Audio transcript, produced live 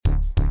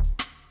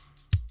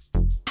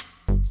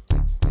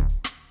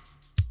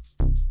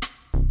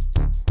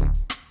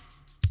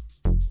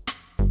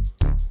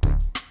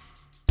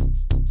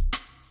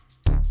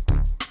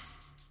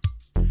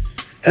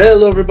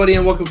Hello, everybody,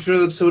 and welcome to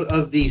another episode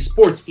of the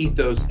Sports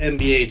Ethos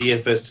NBA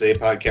DFS Today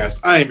podcast.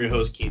 I am your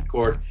host, Keith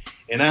Cork,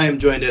 and I am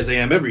joined, as I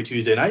am every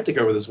Tuesday night, to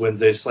cover this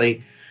Wednesday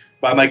slate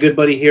by my good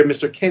buddy here,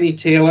 Mr. Kenny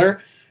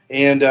Taylor.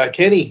 And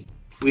Kenny,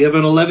 we have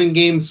an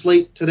 11-game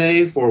slate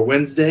today for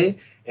Wednesday,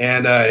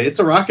 and it's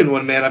a rocking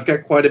one, man. I've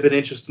got quite a bit of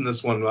interest in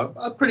this one.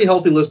 A pretty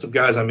healthy list of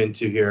guys I'm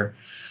into here.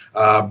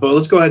 But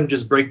let's go ahead and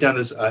just break down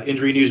this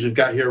injury news we've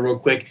got here real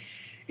quick.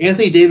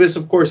 Anthony Davis,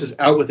 of course, is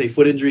out with a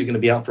foot injury. He's going to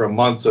be out for a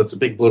month, so it's a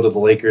big blow to the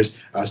Lakers.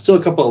 Still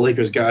a couple of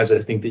Lakers guys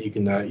I think that you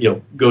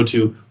can go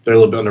to. They're a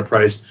little bit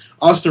underpriced.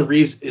 Austin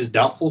Reeves is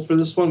doubtful for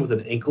this one with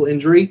an ankle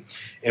injury.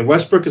 And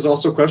Westbrook is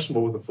also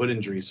questionable with a foot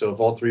injury. So if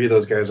all three of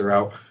those guys are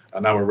out,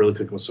 now we're really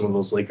cooking with some of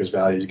those Lakers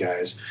values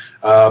guys.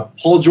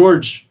 Paul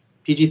George,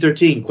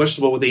 PG-13,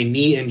 questionable with a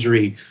knee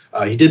injury.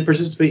 He did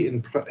participate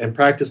in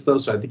practice, though,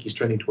 so I think he's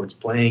trending towards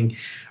playing.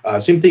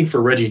 Same thing for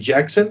Reggie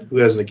Jackson, who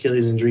has an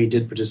Achilles injury,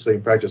 did participate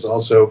in practice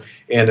also.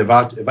 And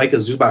Ivica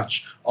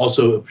Zubac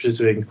also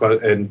participating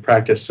in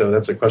practice, so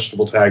that's a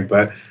questionable tag,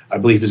 but I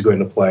believe he's going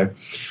to play.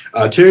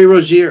 Terry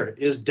Rozier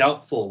is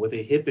doubtful with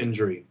a hip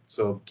injury,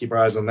 so keep our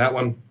eyes on that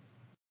one.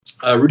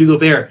 Rudy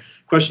Gobert,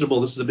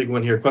 questionable. This is a big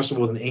one here.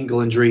 Questionable with an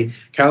ankle injury.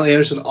 Kyle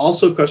Anderson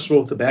also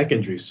questionable with the back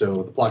injury.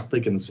 So the Block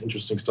Pickens,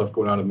 interesting stuff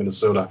going on in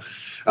Minnesota.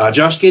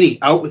 Josh Giddey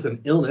out with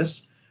an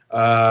illness,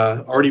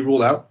 already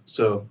ruled out.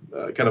 So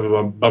kind of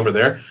a bummer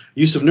there.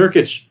 Yusuf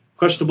Nurkic,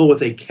 questionable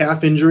with a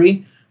calf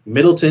injury.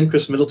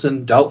 Chris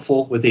Middleton,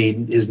 doubtful with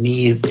his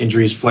knee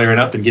injuries flaring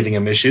up and giving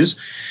him issues.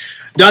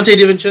 Dante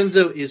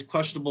DiVincenzo is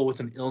questionable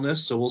with an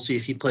illness, so we'll see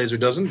if he plays or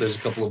doesn't. There's a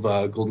couple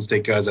of Golden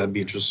State guys I'd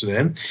be interested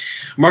in.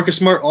 Marcus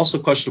Smart also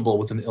questionable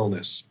with an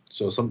illness,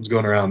 so something's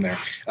going around there.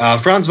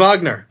 Franz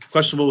Wagner,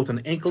 questionable with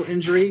an ankle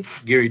injury.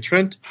 Gary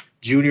Trent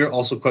Jr.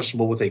 also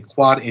questionable with a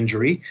quad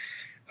injury.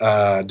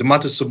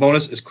 Domantas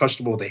Sabonis is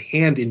questionable with a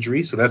hand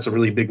injury, so that's a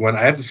really big one.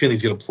 I have a feeling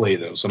he's going to play,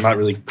 though, so I'm not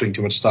really putting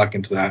too much stock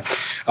into that.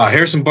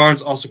 Harrison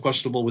Barnes also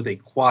questionable with a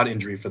quad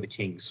injury for the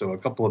Kings, so a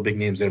couple of big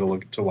names there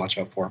to watch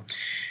out for.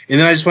 And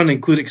then I just wanted to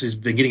include it because he's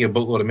been getting a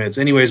boatload of minutes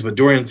anyways, but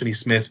Dorian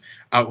Finney-Smith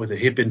out with a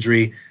hip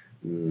injury.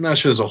 Not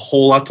sure there's a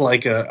whole lot to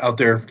like out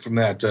there from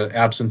that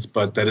absence,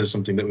 but that is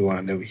something that we want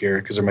to note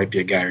here because there might be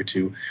a guy or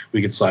two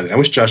we could slide in. I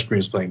wish Josh Green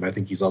was playing, but I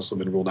think he's also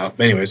been ruled out.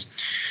 But anyways.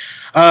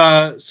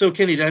 So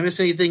Kenny, did I miss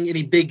anything?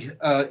 Any big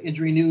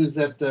injury news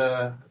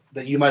that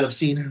you might have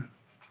seen?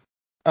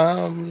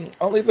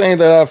 Only thing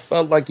that I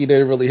felt like you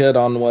didn't really hit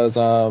on was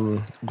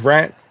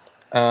Grant.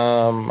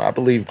 I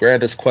believe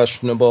Grant is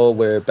questionable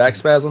with back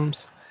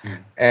spasms,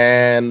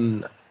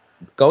 and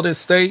Golden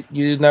State.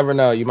 You never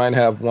know. You might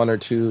have one or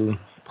two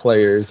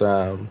players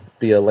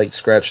be a late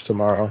scratch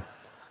tomorrow.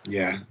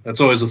 Yeah,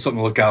 that's always something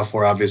to look out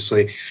for,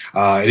 obviously.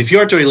 And if you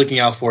aren't already looking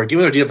out for it, give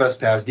it our DFS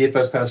Pass.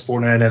 DFS Pass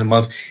 $4.99 a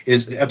month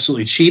is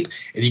absolutely cheap,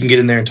 and you can get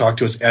in there and talk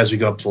to us as we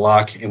go up to the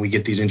lock, and we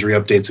get these injury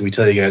updates, and we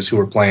tell you guys who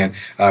we're playing.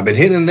 I've been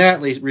hitting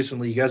that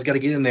recently. You guys got to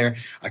get in there.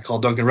 I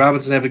called Duncan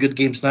Robinson have a good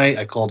game tonight.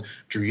 I called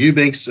Drew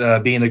Eubanks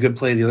being a good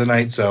play the other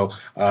night. So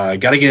got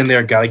to get in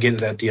there, got to get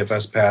that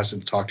DFS Pass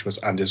and talk to us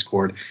on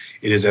Discord.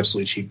 It is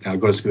absolutely cheap now.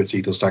 Go to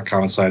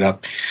sportsethos.com and sign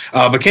up.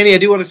 But Kenny, I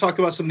do want to talk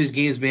about some of these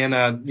games, man.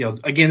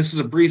 Again, this is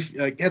a brief.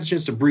 I had a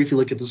chance to briefly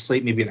look at the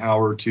slate, maybe an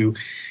hour or two,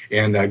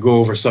 and go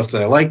over stuff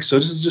that I like. So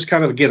this is just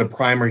kind of, again, a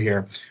primer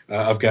here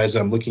of guys that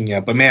I'm looking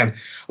at. But, man,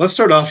 let's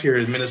start off here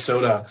in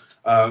Minnesota.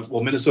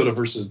 Minnesota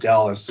versus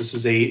Dallas. This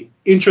is a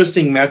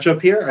interesting matchup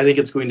here. I think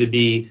it's going to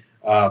be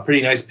a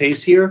pretty nice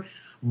pace here.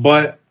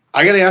 But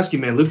I got to ask you,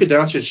 man, Luka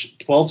Doncic,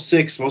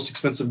 12-6, most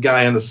expensive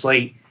guy on the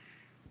slate,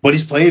 but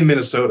he's playing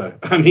Minnesota.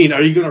 I mean,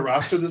 are you going to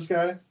roster this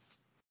guy?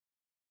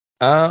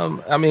 It's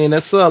an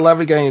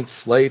 11-game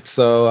slate,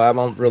 so I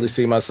don't really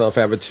see myself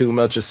having too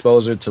much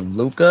exposure to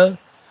Luka.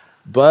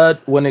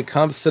 But when it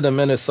comes to the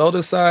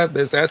Minnesota side,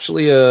 there's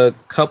actually a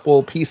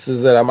couple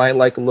pieces that I might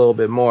like a little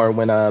bit more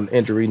when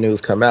injury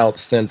news come out,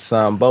 since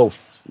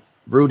both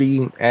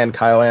Rudy and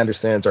Kyle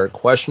Anderson are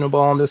questionable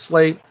on this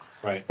slate.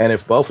 Right. And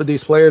if both of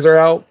these players are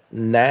out,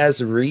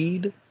 Naz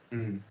Reid,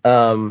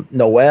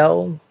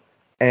 Noel,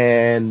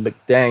 and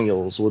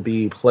McDaniels will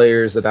be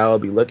players that I'll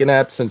be looking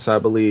at, since I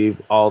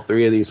believe all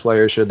three of these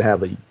players should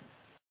have a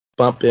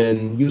bump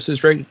in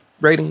usage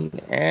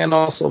rating and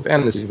also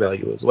fantasy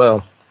value as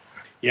well.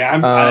 Yeah,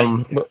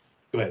 go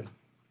ahead.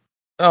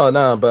 Oh,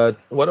 no, but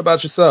what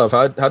about yourself?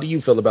 How do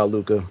you feel about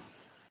Luka?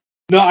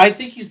 No, I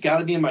think he's got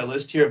to be in my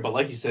list here, but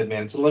like you said,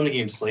 man, it's an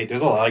 11-game slate. There's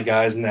a lot of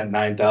guys in that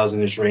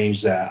 9,000-ish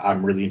range that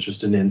I'm really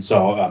interested in.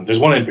 So there's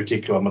one in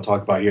particular I'm going to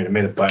talk about here in a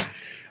minute, but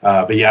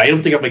yeah, I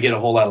don't think I'm going to get a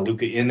whole lot of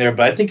Luka in there,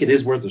 but I think it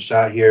is worth a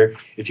shot here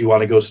if you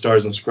want to go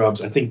stars and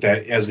scrubs. I think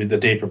that as the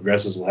day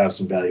progresses, we'll have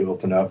some value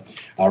open up.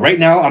 Right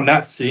now, I'm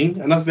not seeing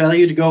enough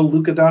value to go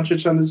Luka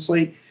Doncic on this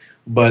slate,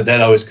 but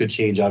that always could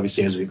change,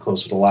 obviously, as we get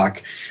closer to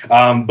lock.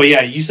 But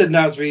yeah, you said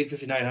Naz Reid,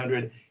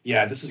 5,900.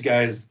 Yeah, this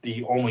is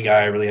the only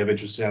guy I really have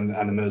interest in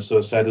on the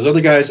Minnesota side. There's other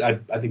guys I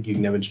think you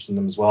can have interest in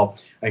them as well.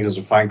 I think those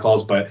are fine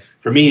calls, but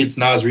for me, it's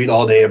Naz Reid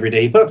all day, every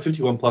day. He put up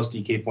 51 plus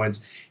DK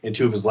points in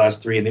 2 of his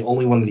last 3, and the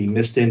only one that he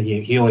missed in,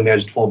 he only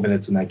managed 12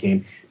 minutes in that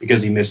game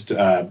because he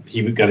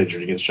got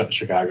injured against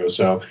Chicago.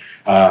 So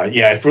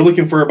yeah, if we're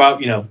looking for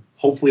about,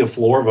 hopefully a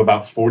floor of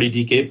about 40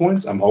 DK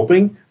points, I'm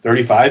hoping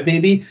 35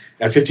 maybe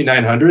at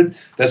 5,900.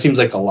 That seems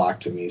like a lock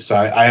to me. So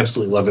I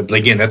absolutely love it. But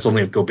again, that's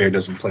only if Gobert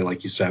doesn't play,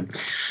 like you said.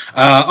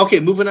 Okay,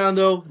 moving on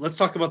though. Let's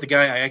talk about the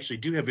guy I actually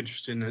do have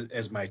interest in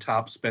as my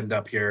top spend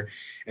up here.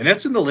 And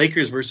that's in the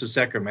Lakers versus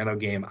Sacramento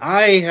game.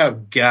 I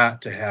have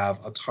got to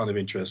have a ton of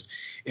interest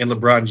in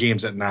LeBron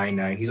James at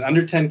 9.9. He's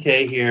under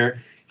 10K here.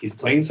 He's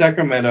playing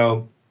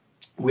Sacramento.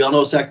 We all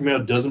know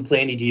Sacramento doesn't play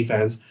any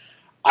defense.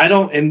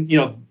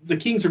 The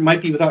Kings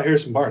might be without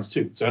Harrison Barnes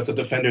too, so that's a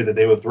defender that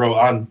they would throw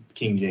on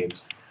King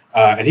James,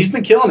 and he's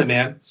been killing it,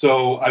 man.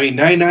 So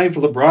 9.9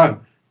 for LeBron,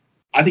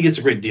 I think it's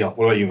a great deal.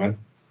 What about you, man?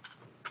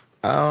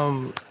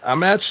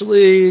 I'm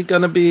actually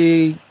gonna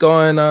be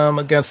going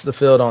against the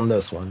field on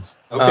this one.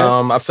 Okay.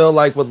 I feel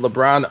like with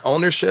LeBron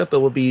ownership, it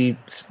would be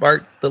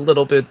sparked a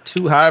little bit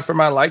too high for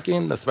my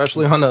liking,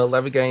 especially on the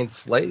 11-game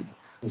slate.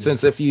 Mm-hmm.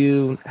 Since if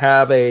you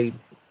have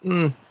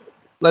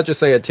let's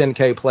just say a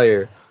 10K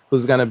player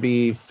who's going to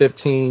be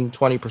 15,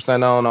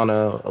 20% on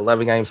a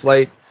 11-game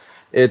slate,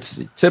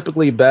 it's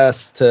typically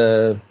best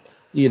to,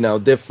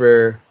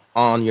 differ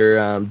on your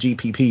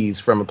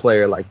GPPs from a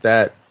player like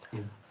that.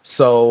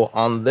 So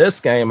on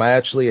this game, I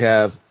actually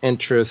have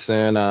interest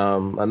in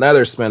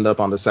another spend up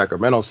on the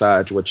Sacramento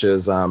side, which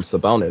is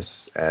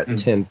Sabonis at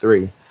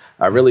 10.3.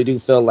 I really do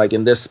feel like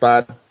in this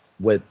spot,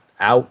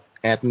 without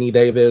Anthony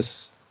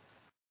Davis,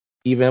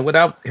 even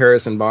without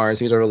Harrison Barnes,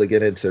 he doesn't really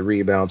get into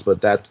rebounds,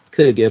 but that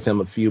could give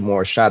him a few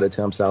more shot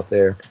attempts out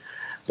there.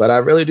 But I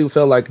really do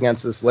feel like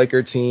against this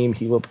Laker team,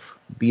 he will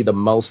be the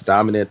most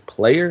dominant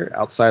player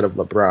outside of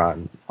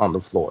LeBron on the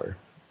floor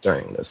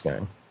during this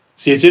game.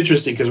 See, it's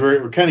interesting because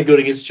we're kind of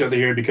going against each other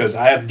here because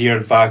I have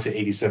De'Aaron Fox at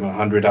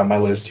 8,700 on my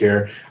list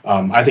here.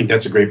 I think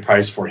that's a great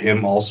price for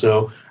him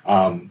also.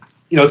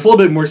 It's a little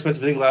bit more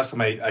expensive. I think last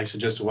time I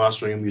suggested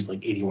Washington he was like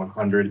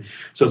 8,100.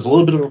 So it's a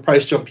little bit of a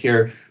price jump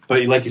here.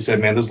 But like you said,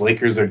 man, those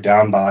Lakers, they're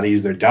down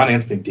bodies. They're down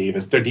Anthony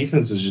Davis. Their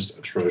defense is just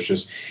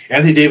atrocious.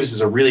 Anthony Davis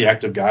is a really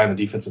active guy on the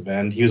defensive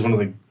end. He was one of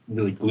the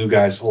really glue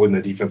guys holding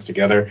the defense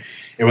together.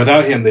 And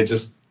without him, they're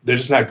just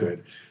not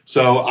good.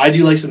 So I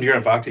do like some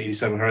De'Aaron Fox at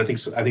 8,700. I think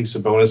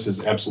Sabonis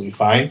is absolutely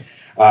fine.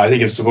 I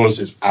think if Sabonis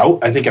is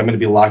out, I think I'm going to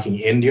be locking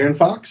in De'Aaron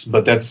Fox.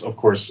 But that's, of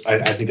course,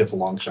 I think that's a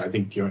long shot. I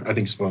think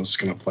Sabonis is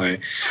going to play.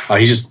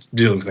 He's just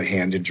dealing with a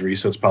hand injury,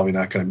 so it's probably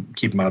not going to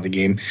keep him out of the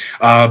game.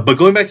 But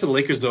going back to the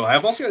Lakers, though,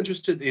 I've also got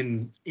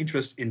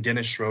interest in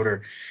Dennis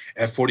Schroeder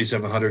at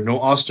 4,700.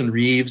 No Austin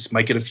Reeves,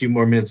 might get a few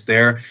more minutes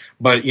there.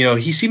 But,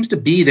 he seems to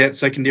be that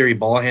secondary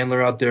ball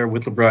handler out there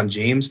with LeBron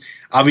James.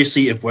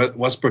 Obviously, if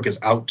Westbrook is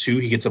out too,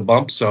 he gets a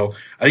bump. So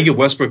I think if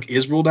Westbrook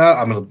is ruled out,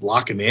 I'm going to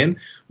lock him in.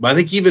 But I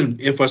think even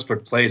if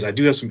Westbrook plays, I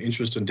do have some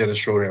interest in Dennis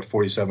Schroeder at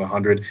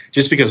 4,700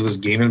 just because of this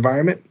game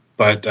environment.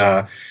 But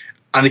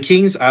on the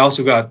Kings, I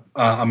also got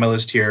on my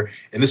list here,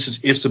 and this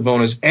is if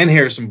Sabonis and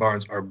Harrison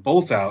Barnes are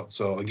both out.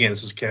 So, again,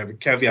 this is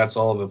caveats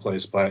all over the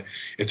place. But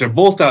if they're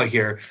both out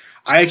here,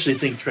 I actually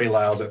think Trey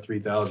Lyles at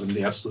 3,000,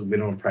 the absolute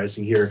minimum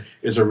pricing here,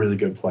 is a really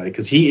good play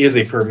because he is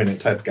a per-minute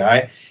type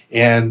guy.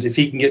 And if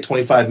he can get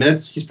 25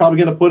 minutes, he's probably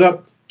going to put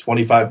up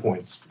 25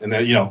 points. And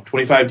then,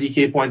 25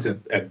 DK points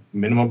at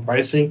minimum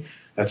pricing,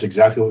 that's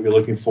exactly what you're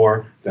looking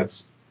for.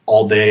 That's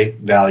all-day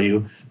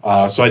value.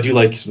 So I do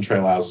like some Trey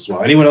Lyles as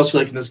well. Anyone else you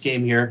like in this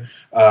game here,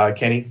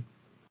 Kenny?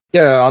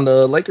 Yeah, on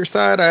the Lakers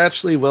side, I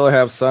actually will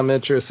have some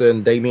interest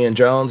in Damian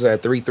Jones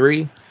at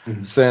 3.3.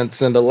 Mm-hmm.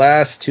 Since in the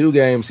last 2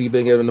 games, he's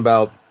been given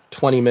about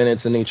 20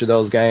 minutes in each of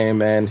those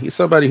games, and he's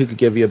somebody who could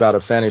give you about a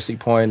fantasy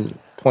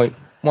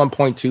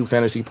 1.2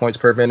 fantasy points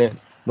per minute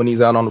when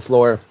he's out on the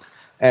floor.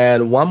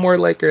 And one more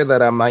Laker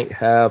that I might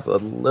have a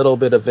little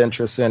bit of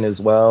interest in as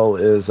well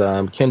is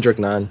Kendrick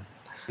Nunn.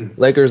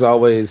 Lakers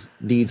always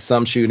need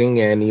some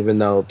shooting, and even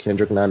though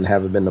Kendrick Nunn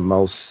haven't been the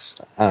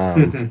most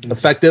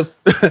effective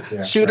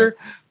shooter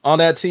on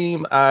that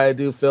team, I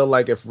do feel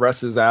like if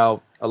Russ is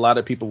out, a lot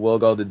of people will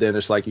go to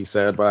Dennis, like you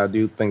said, but I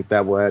do think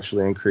that will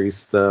actually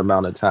increase the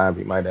amount of time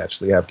we might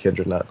actually have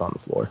Kendrick Nunn on the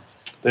floor.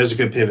 There's a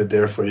good pivot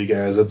there for you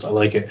guys. I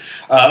like it.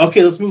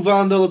 Okay, let's move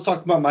on, though. Let's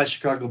talk about my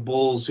Chicago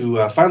Bulls, who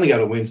finally got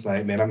a win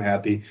tonight. Man, I'm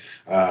happy.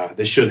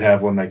 They should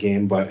have won that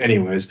game. But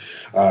anyways,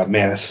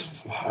 man,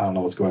 I don't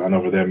know what's going on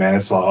over there, man.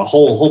 It's a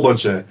whole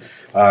bunch of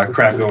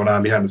crap going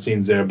on behind the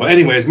scenes there. But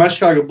anyways, my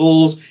Chicago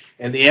Bulls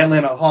and the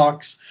Atlanta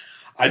Hawks,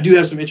 I do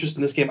have some interest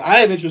in this game. I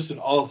have interest in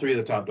all 3 of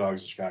the top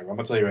dogs in Chicago. I'm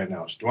going to tell you right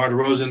now. DeMar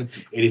DeRozan,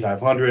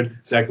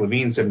 8,500. Zach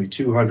LaVine,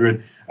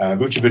 7,200.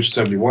 Vucevic,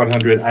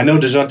 7,100. I know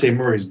DeJounte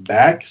Murray's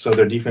back, so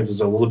their defense is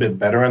a little bit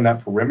better on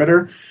that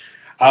perimeter.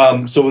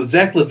 So with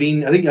Zach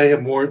LaVine, I think I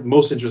have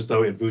most interest,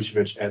 though, in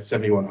Vucevic at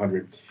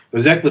 7,100.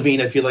 With Zach LaVine,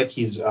 I feel like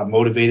he's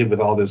motivated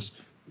with all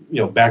this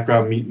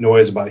background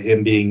noise about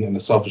him being a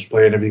selfish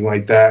player and everything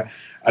like that.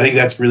 I think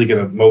that's really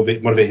going to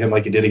motivate him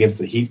like it did against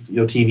the Heat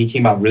team. He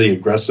came out really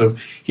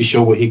aggressive. He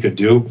showed what he could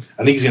do.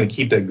 I think he's going to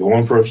keep that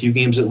going for a few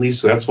games at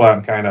least. So that's why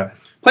I'm kind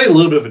of playing a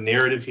little bit of a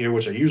narrative here,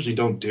 which I usually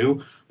don't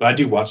do. But I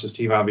do watch this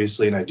team,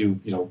 obviously, and I do,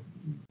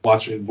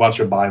 watch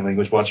their body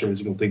language, watch every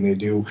single thing they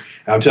do.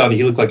 And I'm telling you,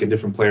 he looked like a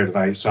different player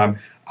tonight. So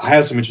I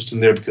have some interest in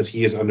there because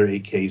he is under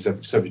 8K,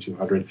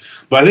 7,200.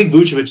 But I think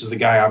Vucevic is the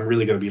guy I'm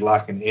really going to be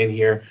locking in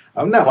here.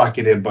 I'm not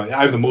locking in, but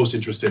I have the most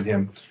interest in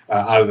him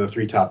out of the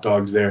three top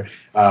dogs there.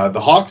 The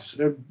Hawks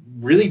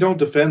really don't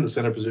defend the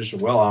center position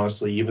well,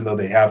 honestly, even though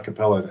they have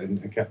Capella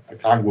and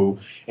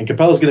Okongwu. And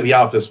Capella's going to be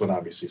out this one,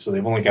 obviously, so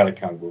they've only got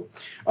Okongwu.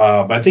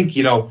 But I think,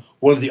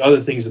 one of the other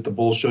things that the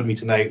Bulls showed me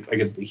tonight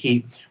against the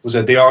Heat was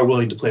that they are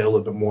willing to play a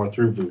little bit more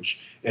through Vooch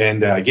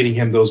and getting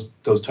him those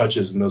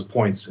touches and those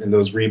points and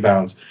those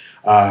rebounds.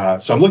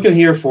 So I'm looking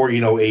here for, a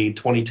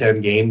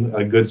 2010 game,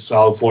 a good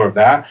solid floor of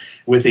that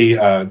with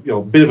a,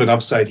 bit of an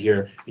upside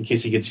here in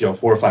case he gets, 4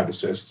 or 5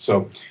 assists.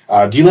 So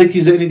do you like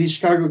any of these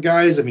Chicago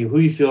guys? I mean, who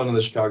are you feeling in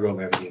the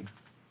Chicago-Atlanta game?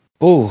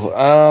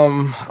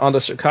 On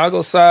the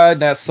Chicago side,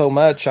 not so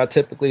much. I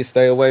typically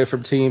stay away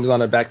from teams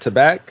on a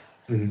back-to-back.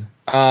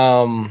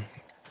 Mm-hmm.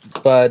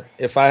 But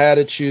if I had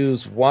to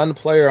choose one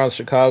player on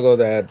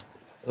Chicago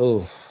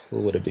who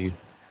would it be?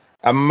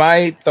 I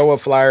might throw a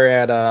flyer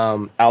at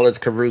Alex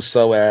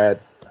Caruso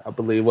at, I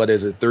believe,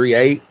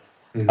 3-8.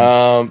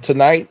 Mm-hmm.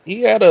 Tonight,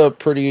 he had a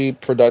pretty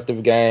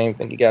productive game. I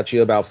think he got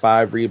you about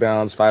 5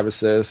 rebounds, 5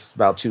 assists,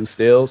 about 2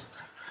 steals.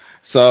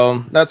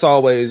 So that's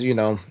always,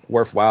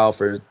 worthwhile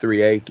for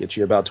 3-8, get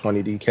you about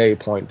 20 DK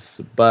points.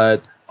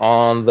 But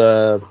on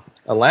the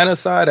Atlanta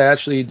side, I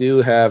actually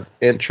do have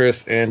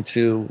interest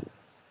into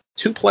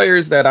 2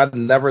 players that I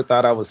never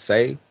thought I would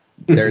say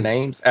their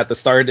names at the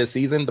start of the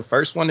season. The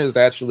first one is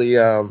actually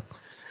a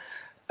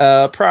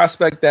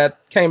prospect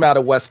that came out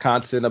of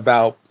Wisconsin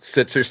about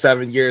 6 or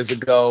 7 years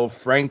ago,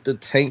 Frank the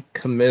Tank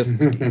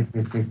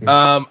Kaminsky.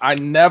 I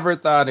never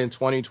thought in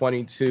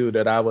 2022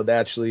 that I would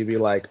actually be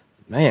like,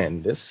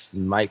 man, this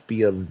might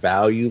be a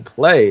value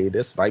play.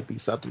 This might be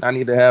something I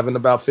need to have in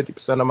about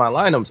 50% of my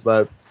lineups.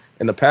 But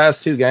in the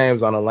past 2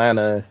 games on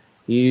Atlanta,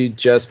 he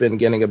just been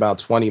getting about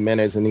 20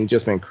 minutes, and he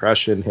just been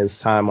crushing his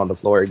time on the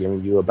floor,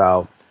 giving you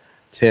about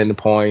 10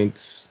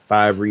 points,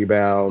 5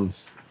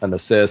 rebounds, an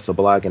assist, a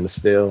block, and a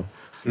steal.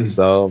 Mm-hmm.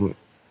 So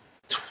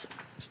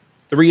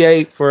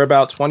 3-8 for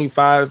about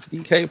 25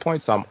 DK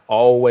points. I'm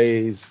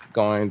always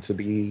going to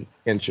be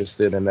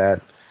interested in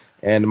that.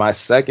 And my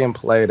second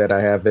play that I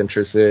have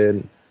interest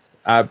in,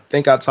 I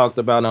think I talked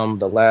about him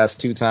the last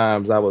 2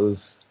 times I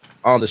was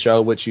on the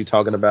show with you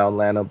talking about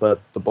Atlanta,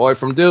 but the boy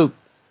from Duke,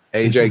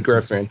 AJ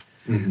Griffin.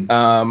 Mm-hmm.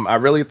 I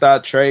really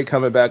thought Trey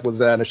coming back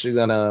was actually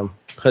going to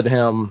put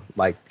him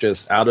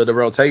just out of the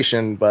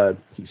rotation, but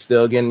he's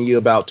still getting you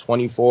about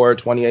 24,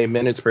 28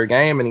 minutes per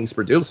game, and he's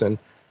producing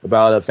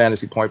about a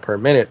fantasy point per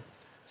minute.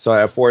 So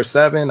at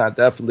 4-7, I'm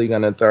definitely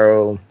going to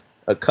throw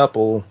a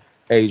couple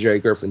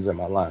AJ Griffins in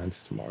my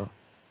lines tomorrow.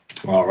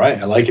 All right,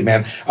 I like it,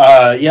 man.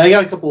 I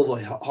got a couple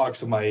of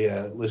Hawks on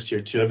my list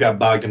here too. I've got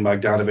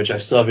Bogdanovich. I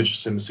still have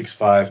interest in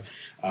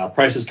 6'5".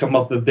 Prices come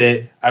up a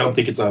bit. I don't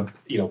think it's a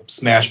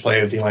smash play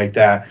or anything like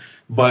that.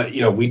 But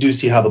we do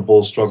see how the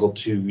Bulls struggle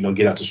to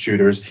get out to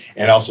shooters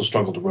and also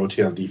struggle to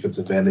rotate on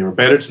defensive end. They were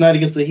better tonight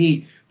against the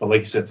Heat, but like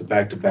you said, it's a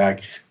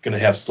back-to-back. Going to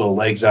have slow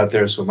legs out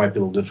there, so it might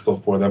be a little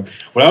difficult for them.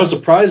 What I was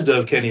surprised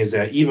of, Kenny, is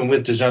that even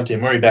with DeJounte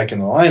Murray back in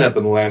the lineup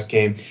in the last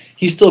game,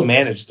 he still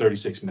managed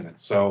 36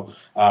 minutes. So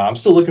I'm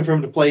still looking for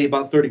him to play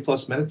about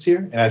 30-plus minutes here,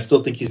 and I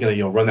still think he's going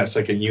to run that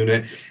second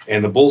unit.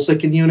 And the Bulls'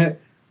 second unit,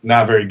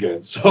 not very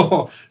good.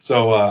 So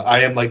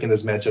I am liking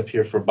this matchup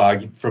here for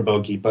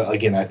Bogey. But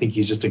again, I think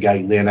he's just a guy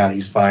you land out.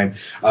 He's fine.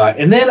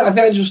 And then I've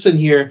got interest in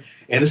here,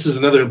 and this is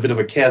another bit of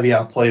a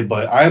caveat play,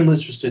 but I'm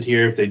interested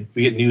here if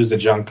we get news that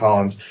John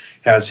Collins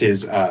has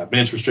his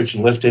minutes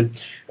restriction lifted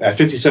at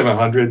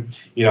 5,700.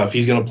 If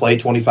he's going to play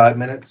 25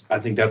 minutes, I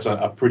think that's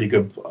a pretty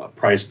good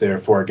price there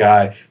for a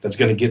guy that's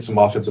going to get some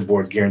offensive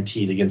boards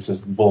guaranteed against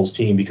this Bulls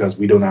team because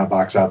we do not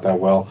box out that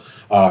well.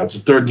 It's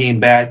his 3rd game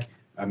back.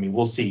 I mean,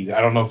 we'll see.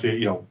 I don't know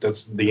if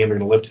that's the game they're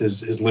going to lift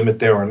his limit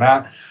there or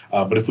not.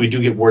 But if we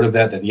do get word of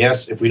that, then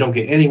yes. If we don't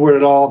get any word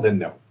at all, then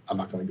no. I'm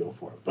not going to go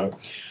for it. But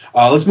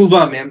let's move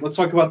on, man. Let's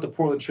talk about the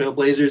Portland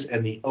Trailblazers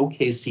and the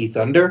OKC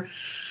Thunder.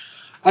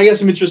 I got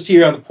some interest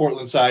here on the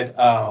Portland side,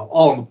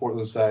 all on the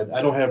Portland side.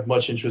 I don't have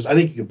much interest. I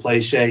think you can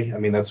play Shea. I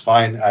mean, that's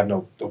fine. I have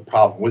no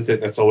problem with it.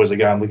 That's always a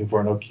guy I'm looking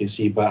for in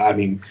OKC. But, I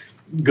mean,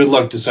 good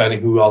luck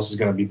deciding who else is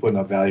going to be putting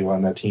up value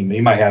on that team.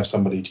 You might have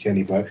somebody,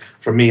 Kenny, but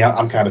for me,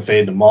 I'm kind of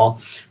fading them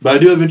all. But I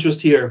do have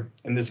interest here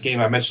in this game.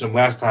 I mentioned him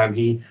last time.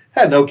 He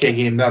had an okay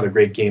game, not a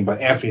great game,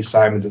 but Anthony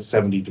Simons at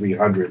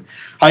 7,300.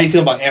 How do you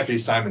feel about Anthony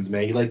Simons,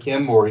 man? You like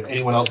him or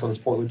anyone else on this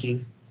Portland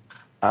team?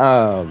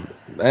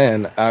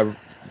 Man, I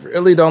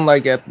really don't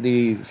like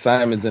Anthony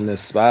Simons in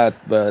this spot,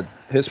 but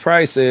his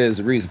price is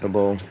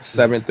reasonable,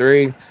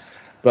 7.3.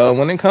 But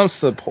when it comes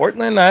to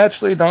Portland, I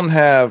actually don't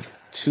have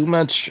too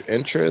much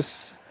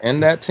interest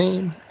in that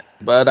team.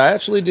 But I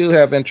actually do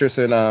have interest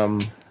in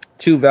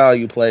two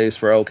value plays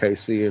for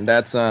OKC, and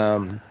that's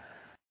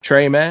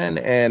Trey Mann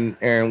and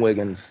Aaron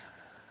Wiggins.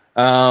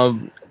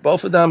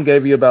 Both of them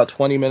gave you about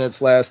 20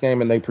 minutes last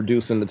game, and they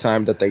produced in the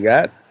time that they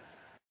got.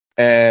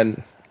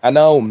 And I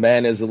know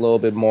Mann is a little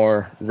bit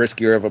more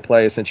riskier of a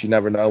play since you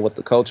never know what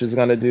the coach is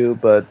going to do,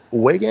 but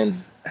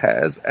Wiggins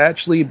has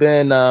actually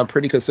been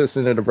pretty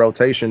consistent in the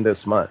rotation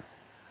this month.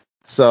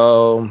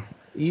 So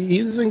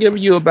he's been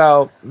giving you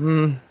about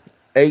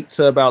 8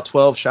 to about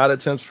 12 shot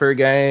attempts per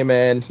game,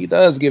 and he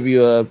does give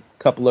you a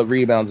couple of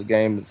rebounds a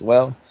game as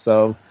well.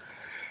 So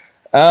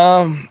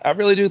I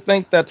really do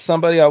think that's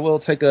somebody I will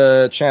take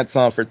a chance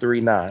on for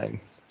 3-9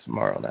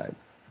 tomorrow night.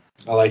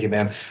 I like it,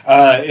 man.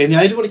 And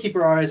I do want to keep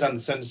our eyes on the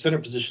center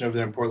position over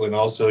there in Portland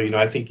also.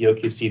 I think the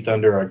OKC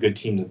Thunder are a good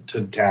team to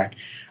attack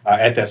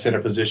at that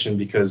center position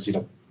because,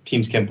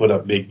 teams can put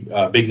up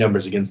big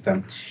numbers against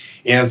them.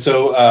 And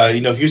so,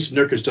 if Yusuf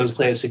Nurkic does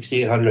play at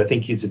 6,800, I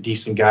think he's a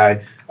decent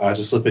guy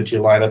to slip into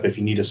your lineup if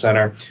you need a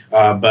center.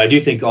 But I do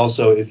think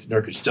also if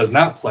Nurkic does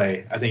not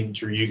play, I think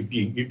Drew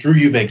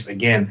Eubanks,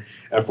 again,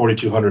 at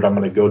 4,200, I'm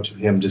going to go to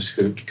him just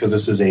because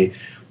this is a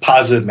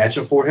positive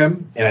matchup for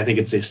him. And I think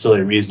it's still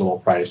a reasonable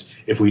price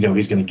if we know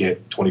he's going to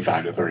get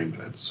 25 to 30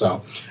 minutes.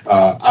 So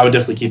I would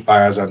definitely keep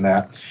my eyes on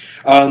that.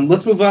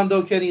 Let's move on,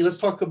 though, Kenny. Let's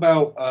talk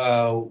about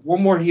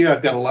one more here.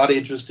 I've got a lot of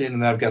interest in,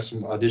 and I've got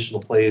some additional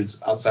plays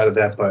outside of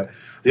that. But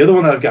the other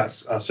one I've got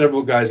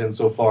several guys in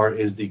so far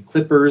is the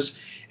Clippers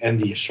and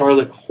the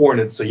Charlotte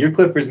Hornets. So your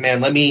Clippers,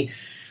 man, let me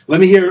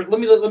give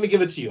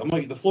it to you.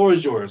 The floor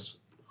is yours.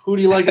 Who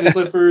do you like in the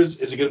Clippers?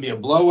 Is it going to be a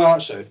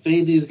blowout? Should I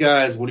fade these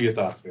guys? What are your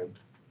thoughts, man?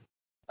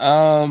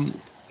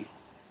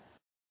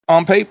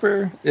 On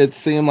paper, it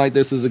seemed like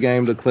this is a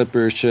game the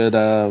Clippers should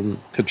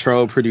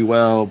control pretty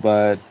well,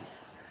 but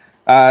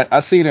I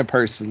see it in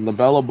person.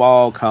 LaMelo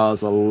Ball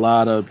caused a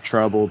lot of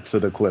trouble to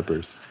the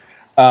Clippers.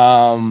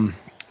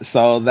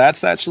 So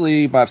that's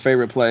actually my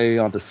favorite play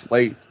on the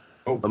slate.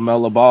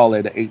 LaMelo Ball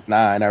at 8-9.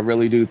 I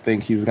really do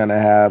think he's going to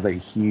have a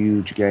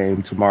huge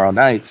game tomorrow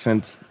night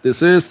since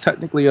this is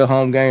technically a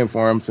home game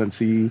for him since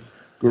he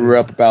grew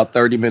up about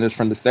 30 minutes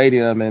from the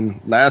stadium.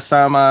 And last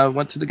time I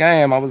went to the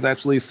game, I was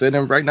actually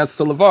sitting right next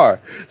to LeVar.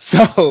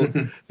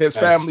 So his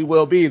family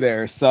will be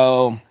there.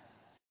 So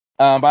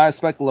I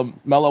expect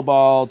LaMelo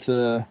Ball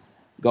to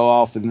go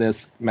off in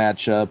this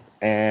matchup.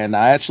 And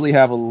I actually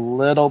have a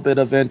little bit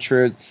of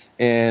interest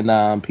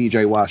in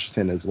P.J.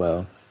 Washington as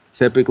well.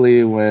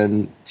 Typically,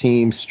 when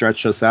teams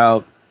stretch us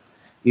out,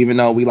 even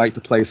though we like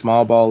to play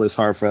small ball, it's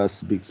hard for us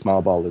to beat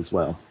small ball as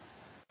well.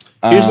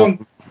 Here's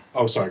one.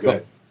 Oh, sorry. Go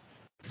ahead.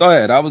 Go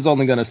ahead. I was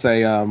only going to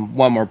say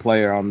one more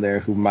player on there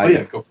who might. Oh,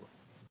 yeah. Go for it.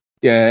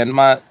 Yeah, and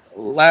my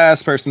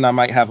last person I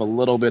might have a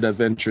little bit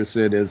of interest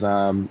in is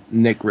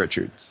Nick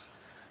Richards.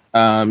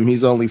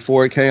 He's only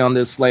 4K on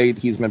this slate.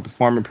 He's been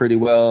performing pretty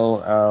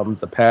well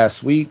the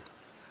past week.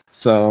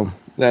 So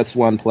that's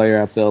one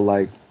player I feel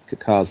like could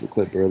cause the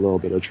Clipper a little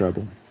bit of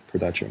trouble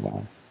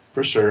production-wise.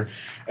 For sure.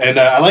 And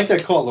I like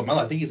that call, LaMelo.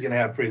 I think he's going to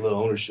have pretty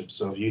low ownership.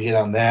 So if you hit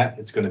on that,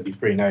 it's going to be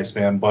pretty nice,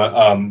 man.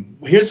 But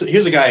here's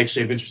a guy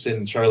actually I'm interested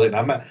in Charlotte. And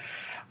I'm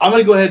going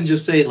to go ahead and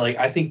just say,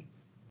 I think,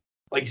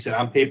 like you said,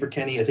 on paper,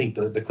 Kenny, I think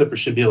the Clippers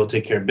should be able to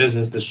take care of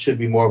business. This should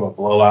be more of a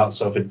blowout.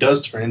 So if it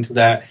does turn into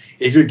that,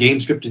 if you're game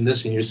scripting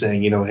this and you're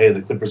saying, hey,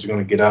 the Clippers are going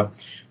to get up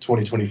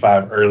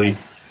 20-25 early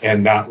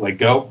and not let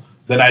go,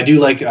 then I do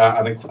like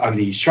on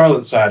the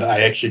Charlotte side,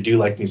 I actually do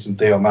like me some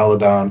Theo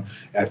Maledon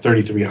at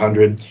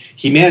 3,300.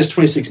 He managed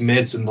 26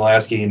 minutes in the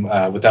last game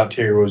without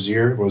Terry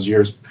Rozier.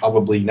 Rozier's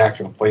probably not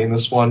going to play in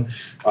this one,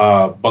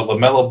 but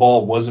LaMelo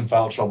Ball was in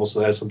foul trouble,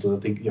 so that's something to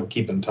think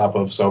keep on top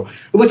of. So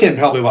we're looking at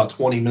probably about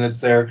 20 minutes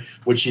there,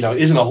 which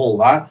isn't a whole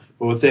lot.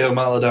 But with Theo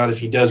Maledon, if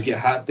he does get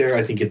hot there,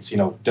 I think it's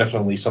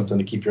definitely something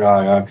to keep your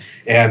eye on.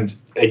 And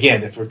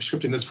again, if we're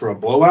scripting this for a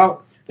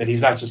blowout, then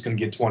he's not just going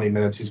to get 20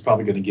 minutes. He's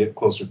probably going to get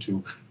closer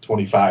to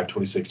 25,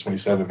 26,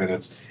 27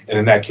 minutes. And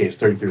in that case,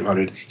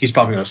 3,300, he's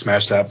probably going to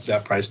smash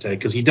that price tag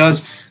because he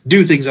does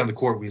do things on the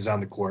court when he's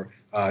on the court,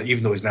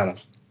 even though he's not a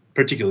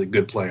particularly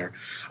good player.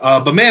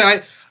 But,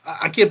 man,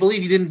 I can't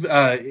believe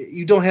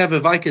you don't have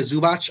Ivica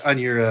Zubac on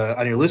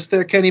your list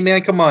there, Kenny,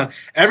 man. Come on.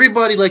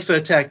 Everybody likes to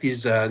attack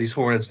these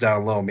Hornets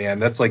down low, man.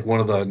 That's like one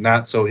of the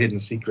not so hidden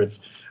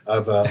secrets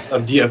of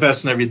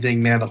DFS and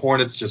everything, man. The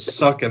Hornets just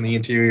suck on the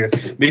interior.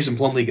 Mason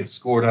Plumlee gets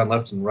scored on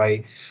left and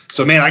right.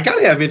 So, man, I got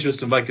to have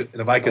interest in Ivica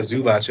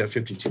Zubac at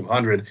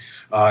 5,200.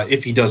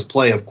 If he does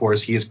play, of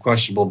course, he is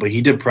questionable, but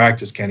he did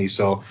practice, Kenny.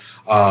 So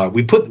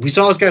we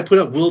saw this guy put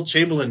up Will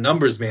Chamberlain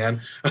numbers,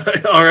 man,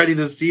 already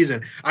this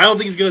season. I don't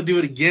think he's going to do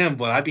it again,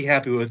 but I'd be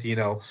happy with,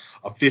 a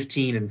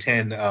 15 and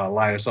 10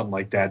 line or something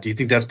like that. Do you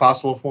think that's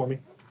possible for me?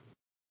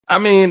 I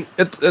mean,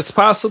 it's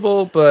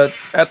possible, but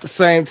at the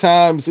same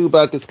time,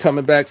 Zubac is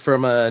coming back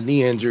from a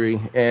knee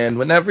injury. And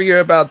whenever you're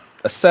about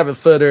a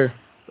 7-footer,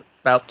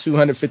 about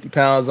 250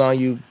 pounds on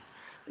you,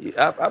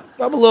 I'm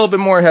a little bit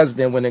more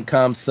hesitant when it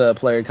comes to a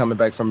player coming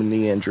back from a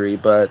knee injury.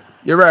 But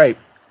you're right.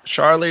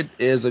 Charlotte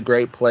is a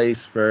great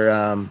place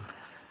for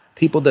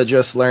people that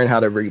just learn how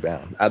to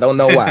rebound. I don't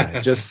know why.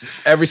 Just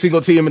every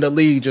single team in the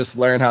league just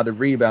learn how to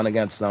rebound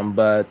against them.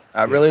 But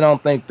I really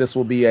don't think this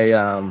will be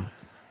a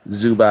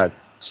Zubac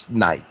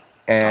night.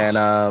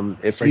 And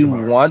if you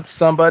want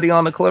somebody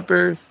on the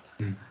Clippers,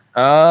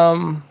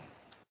 I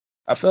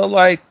feel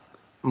like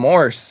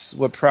Morse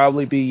would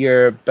probably be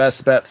your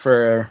best bet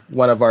for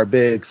one of our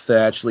bigs to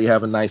actually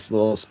have a nice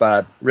little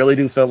spot. Really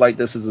do feel like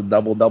this is a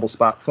double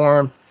spot for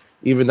him,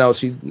 even though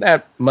she's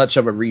not much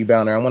of a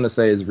rebounder. I want to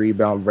say his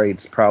rebound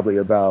rate's probably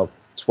about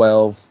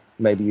 12,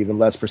 maybe even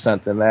less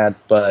percent than that.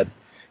 But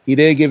he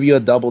did give you a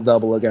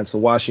double against a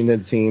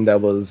Washington team that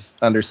was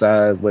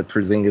undersized with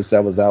Porzingis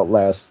that was out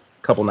last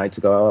couple nights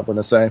ago, I want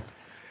to say.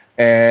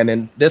 And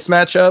in this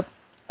matchup,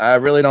 I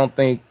really don't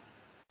think,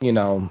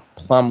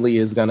 Plumlee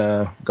is going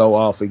to go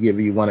off and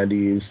give you one of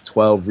these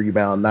 12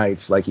 rebound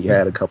nights like he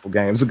had a couple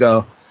games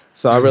ago.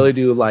 So I really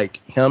do like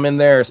him in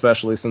there,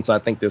 especially since I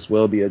think this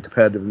will be a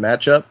competitive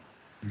matchup.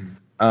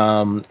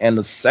 And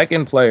the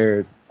second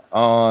player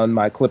on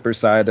my Clippers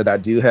side that I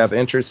do have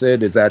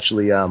interested is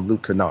actually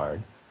Luke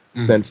Kennard.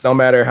 Since no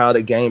matter how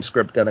the game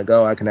script going to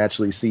go, I can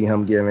actually see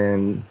him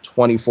giving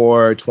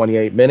 24,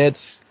 28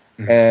 minutes.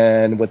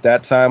 And with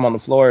that time on the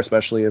floor,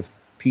 especially if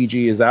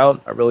PG is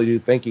out, I really do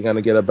think you're going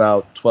to get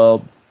about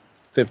 12,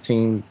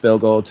 15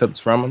 field goal attempts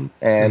from him,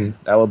 and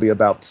that will be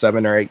about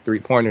 7 or 8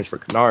 3-pointers for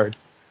Kennard.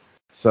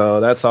 So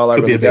that's all I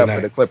really got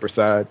for the Clipper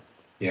side.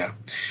 Yeah,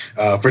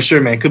 for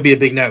sure, man. Could be a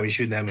big night when you're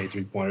shooting that many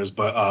 3-pointers.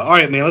 But all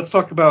right, man, let's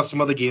talk about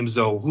some other games,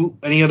 though.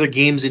 Any other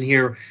games in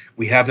here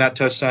we have not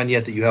touched on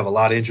yet that you have a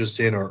lot of interest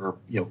in, or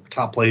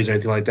top plays or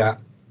anything like that?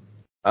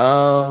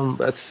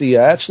 Let's see.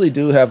 I actually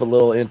do have a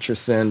little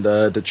interest in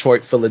the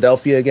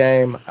Detroit-Philadelphia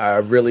game. I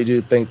really do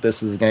think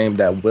this is a game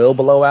that will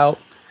blow out,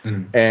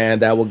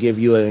 and that will give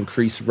you an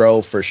increased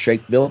role for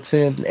Shake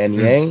Milton and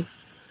Yang.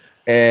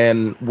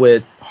 And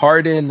with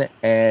Harden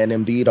and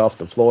Embiid off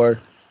the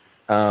floor,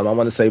 I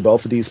want to say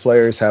both of these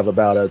players have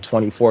about a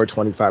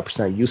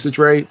 24-25% usage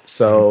rate.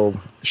 So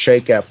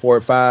Shake at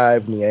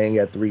 4-5, Niang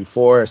at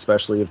 3-4,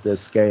 especially if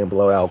this game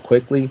blow out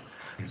quickly.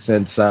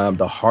 Since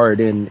the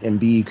Harden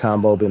Embiid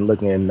combo been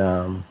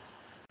looking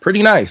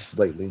pretty nice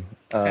lately.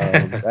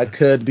 That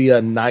could be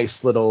a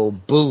nice little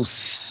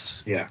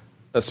boost. Yeah.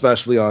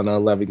 Especially on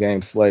an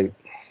 11-game slate.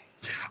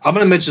 I'm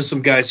going to mention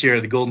some guys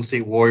here, the Golden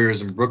State Warriors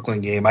and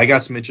Brooklyn game. I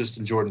got some interest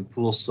in Jordan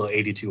Poole, still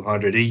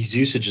 8,200. His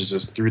usage is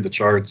just through the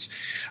charts,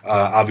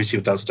 obviously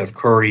without Steph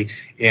Curry.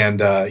 And,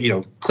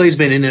 Clay's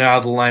been in and out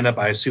of the lineup.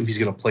 I assume he's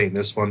going to play in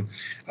this one,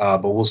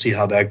 but we'll see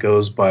how that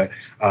goes. But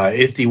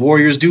if the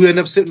Warriors do end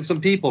up sitting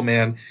some people,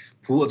 man,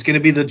 Poole, it's going to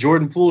be the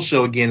Jordan Poole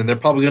show again, and they're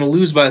probably going to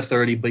lose by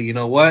 30. But you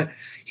know what?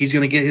 He's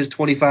going to get his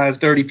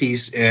 25-30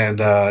 piece, and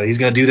he's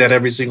going to do that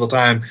every single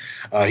time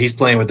he's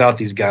playing without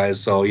these guys.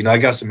 So, I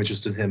got some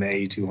interest in him at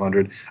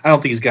 8,200. I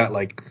don't think he's got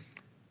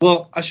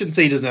I shouldn't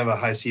say he doesn't have a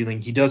high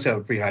ceiling. He does have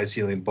a pretty high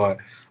ceiling, but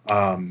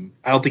I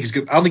don't think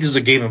this is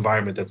a game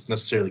environment that's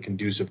necessarily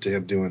conducive to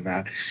him doing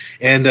that.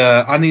 And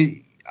on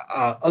the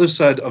other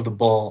side of the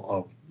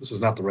ball, this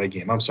is not the right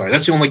game. I'm sorry.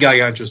 That's the only guy I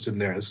got interested in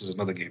there. This is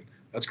another game.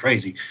 That's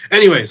crazy.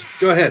 Anyways,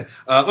 go ahead.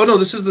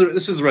 This is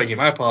the right game.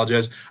 I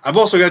apologize. I've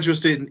also got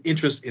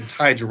interest in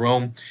Ty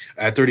Jerome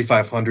at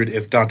 3,500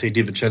 if Dante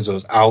DiVincenzo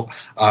is out.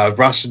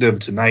 Rostered him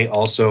tonight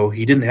also.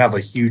 He didn't have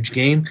a huge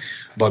game,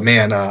 but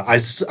man, I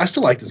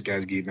still like this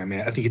guy's game,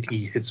 man. I think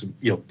he hits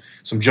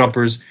some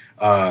jumpers,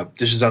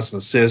 dishes out some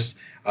assists.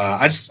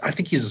 I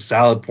think he's a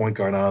solid point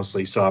guard,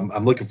 honestly. So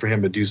I'm looking for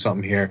him to do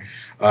something here,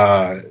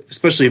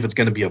 especially if it's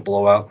going to be a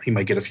blowout. He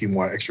might get a few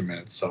more extra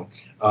minutes. So,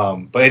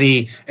 but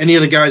any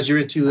other guys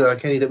you're into,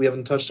 Kenny, that we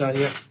haven't touched on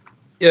yet?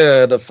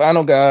 Yeah, the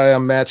final guy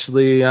I'm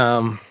actually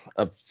a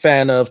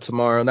fan of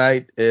tomorrow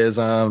night is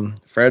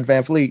Fred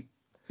VanVleet.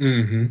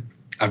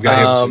 I've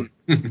got him too.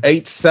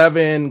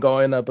 8-7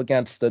 going up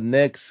against the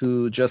Knicks,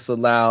 who just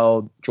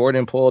allowed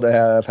Jordan Poole to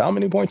have how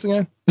many points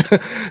again?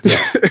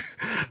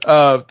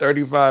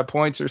 35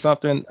 points or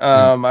something.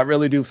 I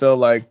really do feel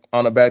like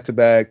on a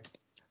back-to-back,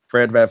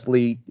 Fred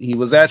VanVleet, he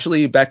was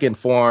actually back in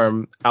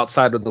form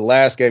outside of the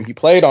last game. He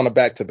played on a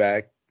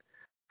back-to-back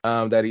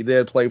that he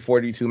did play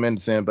 42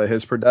 minutes in, but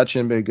his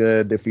production been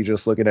good if you're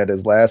just looking at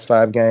his last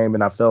 5 games,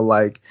 and I feel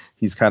like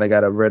he's kind of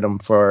got a rhythm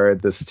for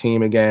this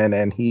team again,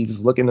 and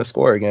he's looking to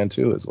score again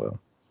too as well.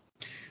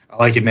 I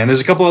like it, man.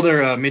 There's a couple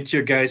other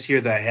mid-tier guys here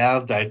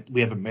that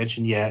we haven't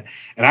mentioned yet,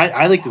 and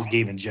I like this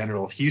game in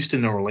general.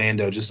 Houston and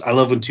Orlando, I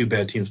love when two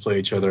bad teams play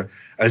each other.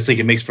 I just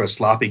think it makes for a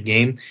sloppy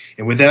game.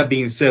 And with that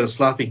being said, a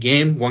sloppy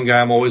game, one guy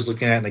I'm always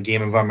looking at in a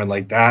game environment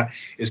like that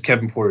is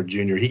Kevin Porter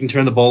Jr. He can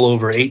turn the ball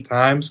over 8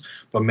 times,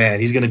 but man,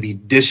 he's going to be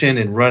dishing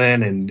and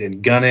running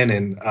and gunning,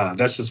 and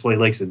that's just what he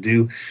likes to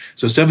do.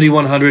 So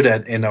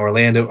 7,100 in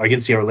Orlando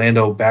against the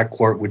Orlando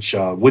backcourt, which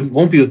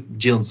won't be with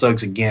Jalen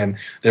Suggs again,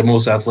 their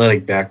most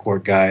athletic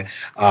backcourt guy.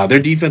 guy. Their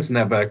defense in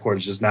that backcourt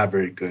is just not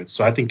very good.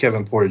 So I think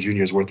Kevin Porter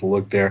Jr. is worth a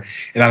look there.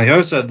 And on the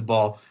other side of the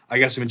ball, I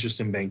got some interest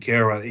in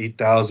Banchero at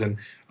 8,000.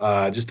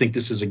 Just think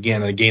this is,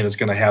 again, a game that's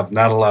going to have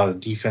not a lot of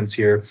defense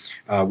here.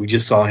 We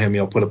just saw him,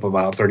 put up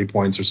about 30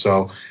 points or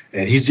so.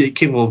 And he's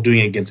capable of doing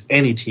it against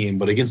any team,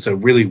 but against a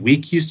really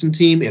weak Houston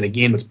team in a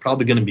game that's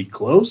probably going to be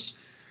close,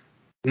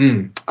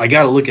 I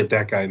got to look at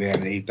that guy,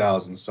 man, at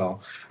 8,000. So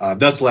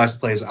that's the last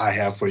plays I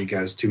have for you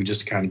guys, too,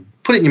 just to kind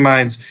of put it in your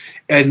minds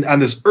and on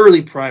this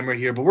early primer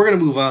here. But we're going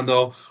to move on,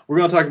 though. We're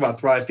going to talk about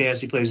Thrive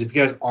Fantasy plays. If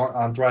you guys aren't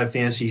on Thrive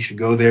Fantasy, you should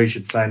go there. You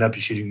should sign up.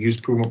 You should use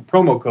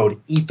promo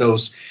code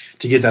ETHOS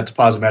to get that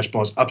deposit match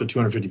bonus up to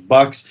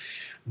 $250.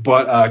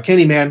 But,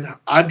 Kenny, man,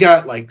 I've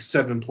got like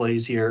 7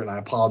 plays here, and I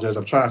apologize.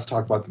 I'm trying not to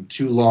talk about them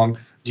too long.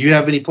 Do you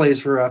have any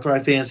plays for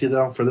Thrive Fantasy,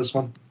 though, for this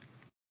one?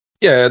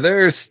 Yeah,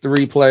 there's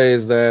 3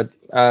 plays that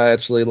I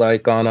actually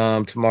like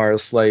on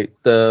tomorrow's slate.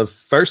 The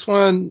first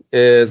one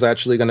is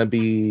actually going to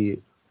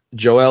be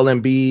Joel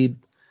Embiid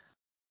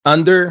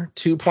under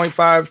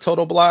 2.5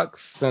 total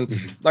blocks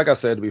since, like I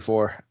said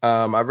before,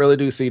 I really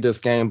do see this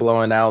game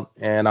blowing out.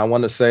 And I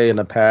want to say in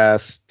the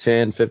past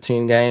 10,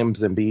 15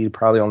 games, Embiid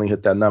probably only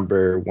hit that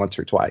number once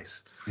or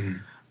twice.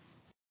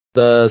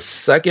 The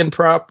second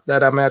prop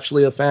that I'm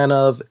actually a fan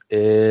of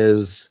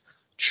is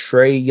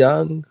Trae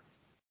Young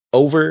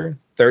over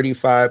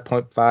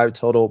 35.5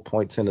 total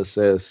points and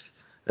assists.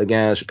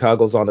 Again,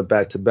 Chicago's on the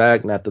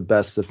back-to-back, not the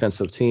best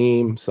defensive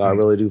team, so I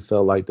really do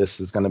feel like this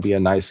is going to be a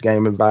nice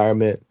game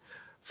environment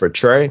for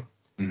Trae.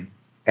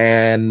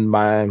 And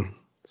my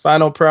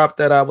final prop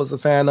that I was a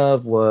fan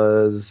of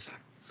was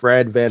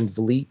Fred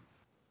VanVleet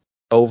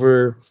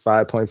over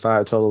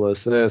 5.5 total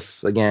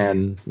assists.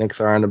 Again, Knicks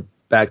are on the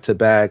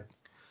back-to-back.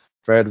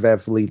 Fred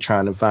VanVleet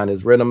trying to find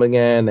his rhythm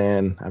again,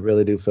 and I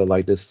really do feel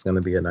like this is going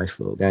to be a nice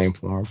little game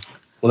for him.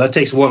 Well, that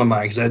takes one of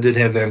mine because I did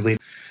have VanVleet.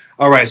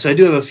 All right, so I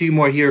do have a few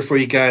more here for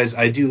you guys.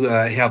 I do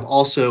have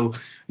also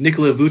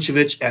Nikola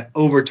Vucevic at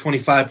over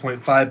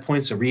 25.5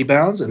 points and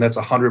rebounds, and that's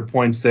 100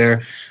 points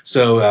there.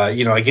 So,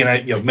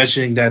 again,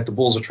 mentioning that the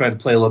Bulls are trying to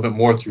play a little bit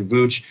more through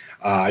Vooch.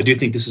 I do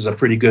think this is a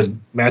pretty good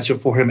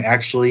matchup for him,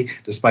 actually,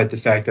 despite the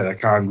fact that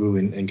Okongwu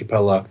and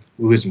Capella,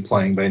 who isn't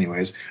playing, but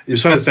anyways,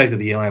 despite the fact that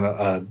the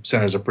Atlanta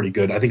centers are pretty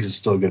good, I think this is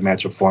still a good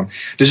matchup for him.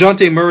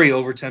 DeJounte Murray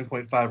over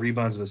 10.5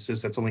 rebounds and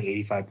assists. That's only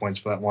 85 points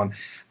for that one,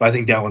 but I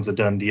think that one's a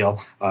done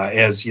deal.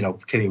 As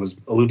Kenny was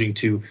alluding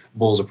to,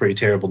 Bulls are pretty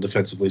terrible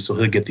defensively, so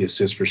he'll get the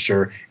assist for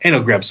sure, and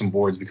he'll grab some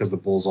boards because the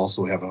Bulls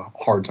also have a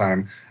hard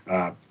time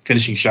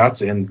finishing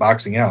shots and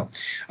boxing out.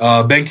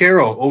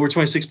 Banchero over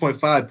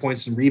 26.5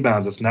 points and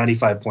rebounds. That's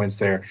 95 points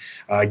there.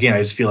 Again, I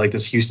just feel like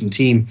this Houston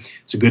team,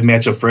 it's a good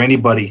matchup for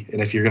anybody.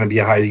 And if you're going to be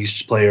a high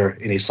usage player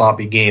in a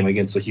sloppy game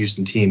against a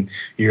Houston team,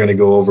 you're going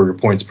to go over your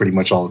points pretty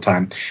much all the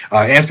time.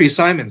 Anthony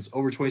Simons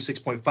over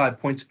 26.5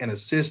 points and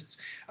assists.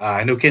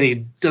 I know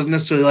Kenny doesn't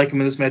necessarily like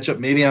him in this matchup.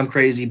 Maybe I'm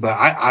crazy, but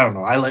I don't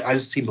know. I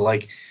just seem to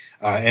like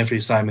Anthony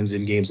Simons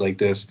in games like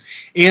this.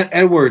 And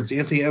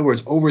Anthony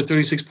Edwards, over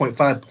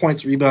 36.5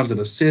 points, rebounds, and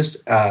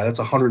assists. That's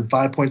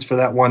 105 points for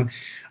that one.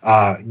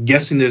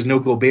 Guessing there's no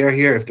Gobert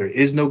here. If there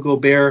is no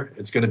Gobert,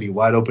 it's going to be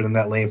wide open in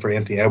that lane for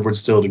Anthony Edwards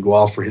still to go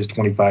off for his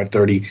 25,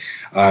 30,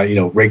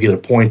 regular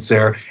points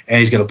there. And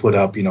he's going to put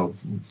up, 4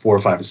 or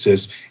 5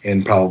 assists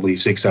and probably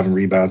 6, 7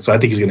 rebounds. So I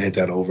think he's going to hit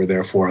that over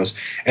there for us.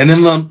 And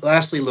then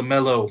lastly,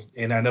 LaMelo.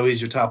 And I know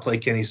he's your top play,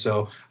 Kenny.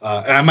 So,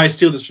 and I might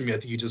steal this from you. I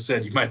think you just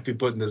said you might be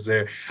putting this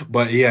there.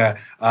 But yeah,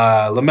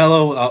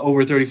 LaMelo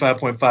over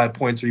 35.5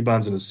 points,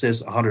 rebounds, and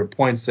assists, 100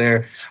 points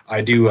there.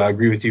 I do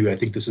agree with you. I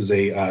think this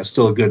is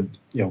still a good,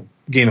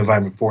 game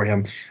environment for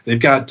him. They've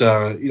got,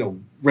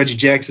 Reggie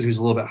Jackson, who's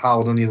a little bit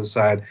howled on the other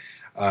side.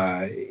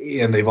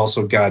 And they've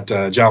also got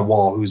John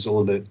Wall, who's a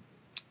little bit,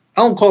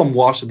 I don't call him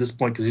washed at this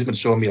point because he's been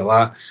showing me a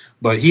lot,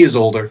 but he is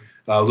older,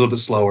 a little bit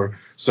slower.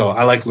 So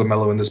I like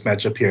LaMelo in this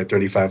matchup here at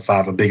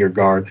 35.5, a bigger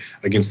guard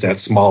against that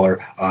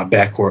smaller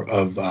backcourt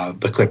of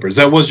the Clippers.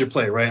 That was your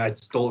play, right? I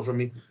stole it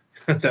from you.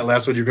 That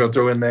last one you're going to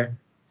throw in there?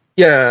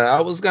 Yeah,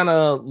 I was going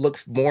to look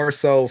more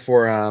so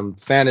for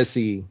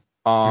fantasy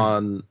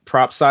on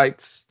prop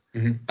sites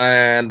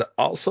and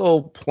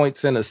also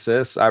points and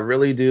assists. I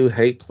really do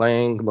hate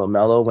playing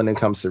LaMelo when it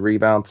comes to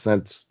rebounds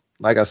since,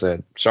 like I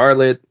said,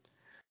 Charlotte,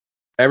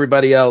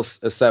 everybody else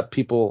except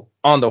people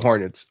on the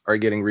Hornets are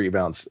getting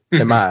rebounds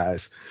in my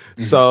eyes.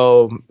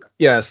 So,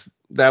 yes,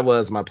 that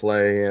was my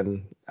play,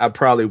 and I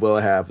probably will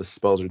have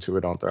exposure to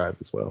it on Thrive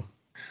as well.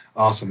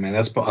 Awesome, man.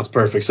 That's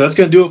perfect. So that's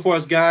going to do it for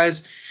us,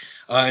 guys.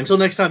 Until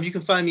next time, you can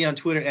find me on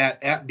Twitter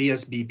at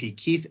BSBP.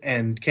 Keith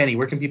and Kenny,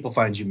 where can people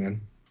find you, man?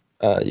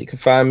 You can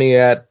find me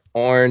at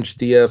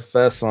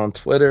OrangeDFS on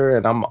Twitter,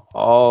 and I'm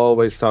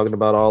always talking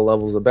about all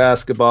levels of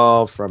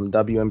basketball, from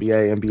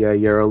WNBA,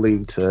 NBA,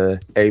 EuroLeague to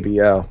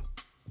ABL.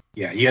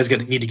 Yeah, you guys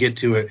need to get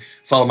to it.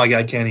 Follow my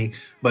guy, Kenny.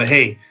 But,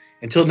 hey,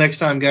 until next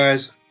time,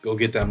 guys, go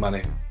get that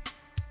money.